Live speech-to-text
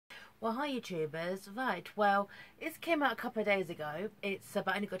Well, hi YouTubers. Right, well, it came out a couple of days ago. But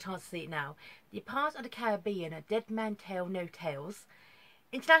I only got a chance to see it now. The Pirates of the Caribbean, Dead Man Tell No Tales.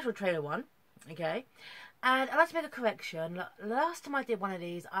 International trailer one, okay? And I'd like to make a correction. Last time I did one of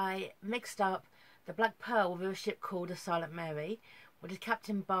these, I mixed up the Black Pearl with a ship called the Silent Mary, which is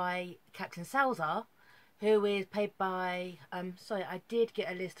captained by Captain Salazar, who is played by, sorry, I did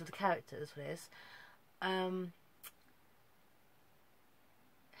get a list of the characters for this.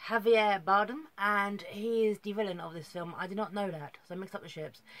 Javier Bardem, and he is the villain of this film. I did not know that, so I mixed up the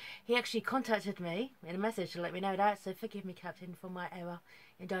ships. He actually contacted me in a message to let me know that, so forgive me, Captain, for my error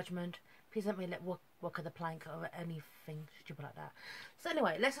in judgment. Please let me walk of the plank or anything stupid like that. So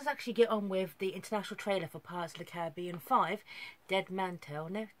anyway, let's just actually get on with the international trailer for Pirates of the Caribbean 5, Dead Man Tell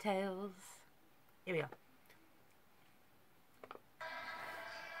No Tales. Here we are.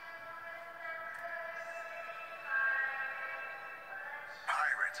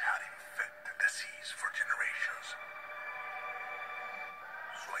 Had infected the seas for generations.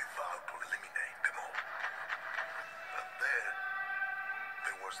 So I vowed to eliminate them all. And then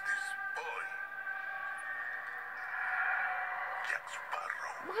there was this boy, Jack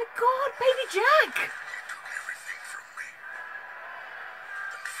Sparrow. My God, baby Jack! He took everything from me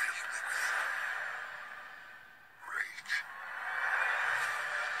and filled me with rage.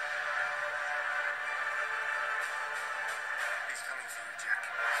 He's coming for you, Jack.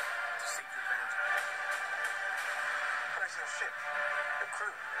 To seek revenge. Where's your ship? The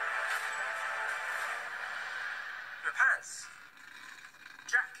crew? The pants.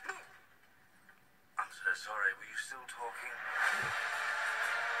 Jack. I'm so sorry. Were you still talking?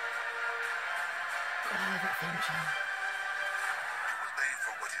 God, that venture. You will pay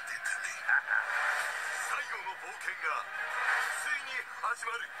for what you did to me. 最後の冒険がついに始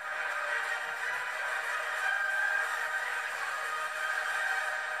まる。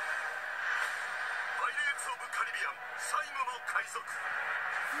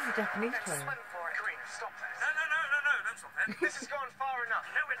This is a Japanese trailer. Karina, stop that. No, don't stop that. This has gone far enough.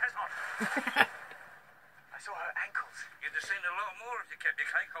 No, it has not. I saw her ankles. You'd have seen a lot more if you kept your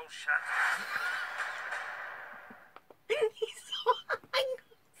cake hole shut. He saw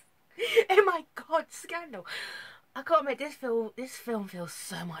ankles. Oh my God, scandal. I gotta admit, this film feels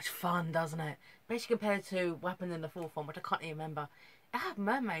so much fun, doesn't it? Especially compared to what happened in the fourth one, which I can't even remember. It had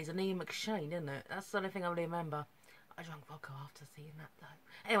mermaids and Ian McShane, didn't it? That's the only thing I really remember. I drank vodka after seeing that, though.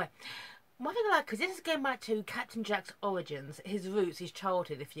 Anyway, one thing I like, because this is going back to Captain Jack's origins, his roots, his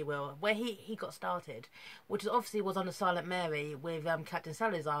childhood, if you will, where he got started, which obviously was on the Silent Mary with Captain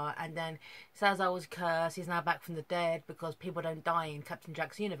Salazar, and then Salazar was cursed. He's now back from the dead because people don't die in Captain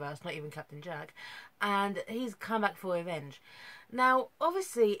Jack's universe, not even Captain Jack, and he's come back for revenge. Now,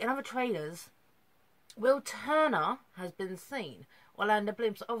 obviously, in other trailers, Will Turner has been seen. Orlando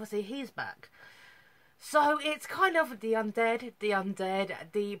Bloom, so obviously he's back. So it's kind of the undead,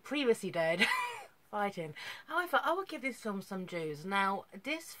 the previously dead fighting. However, I would give this film some dues. Now,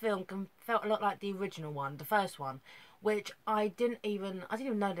 this film felt a lot like the original one, the first one, which I didn't even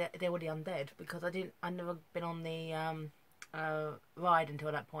know that they were the undead because I'd never been on the ride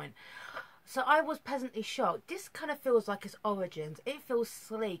until that point. So I was pleasantly shocked. This kind of feels like its origins. It feels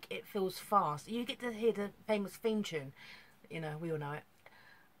sleek. It feels fast. You get to hear the famous theme tune. You know, we all know it.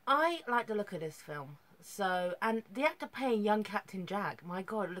 I like the look of this film. So, and the actor playing young Captain Jack, my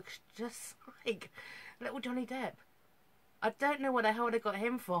God, looks just like little Johnny Depp. I don't know where the hell they got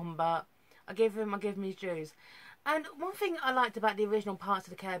him from, but I give him his dues. And one thing I liked about the original Pirates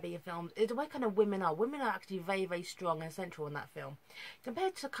of the Caribbean films is the way kind of women are. Women are actually very, very strong and central in that film.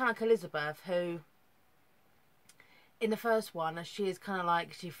 Compared to kind of like Elizabeth, who, in the first one, she is kind of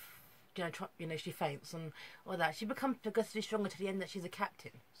like, she faints and all that. She becomes progressively stronger to the end that she's a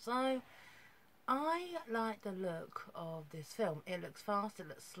captain. So, I like the look of this film. It looks fast, it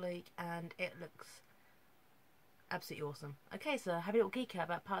looks sleek, and it looks absolutely awesome. Okay, so have a little geek out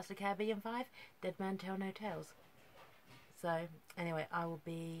about Pirates of the Caribbean 5, Dead Man Tell No Tales. So, anyway, I will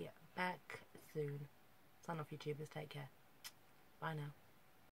be back soon. Sign off, YouTubers. Take care. Bye now.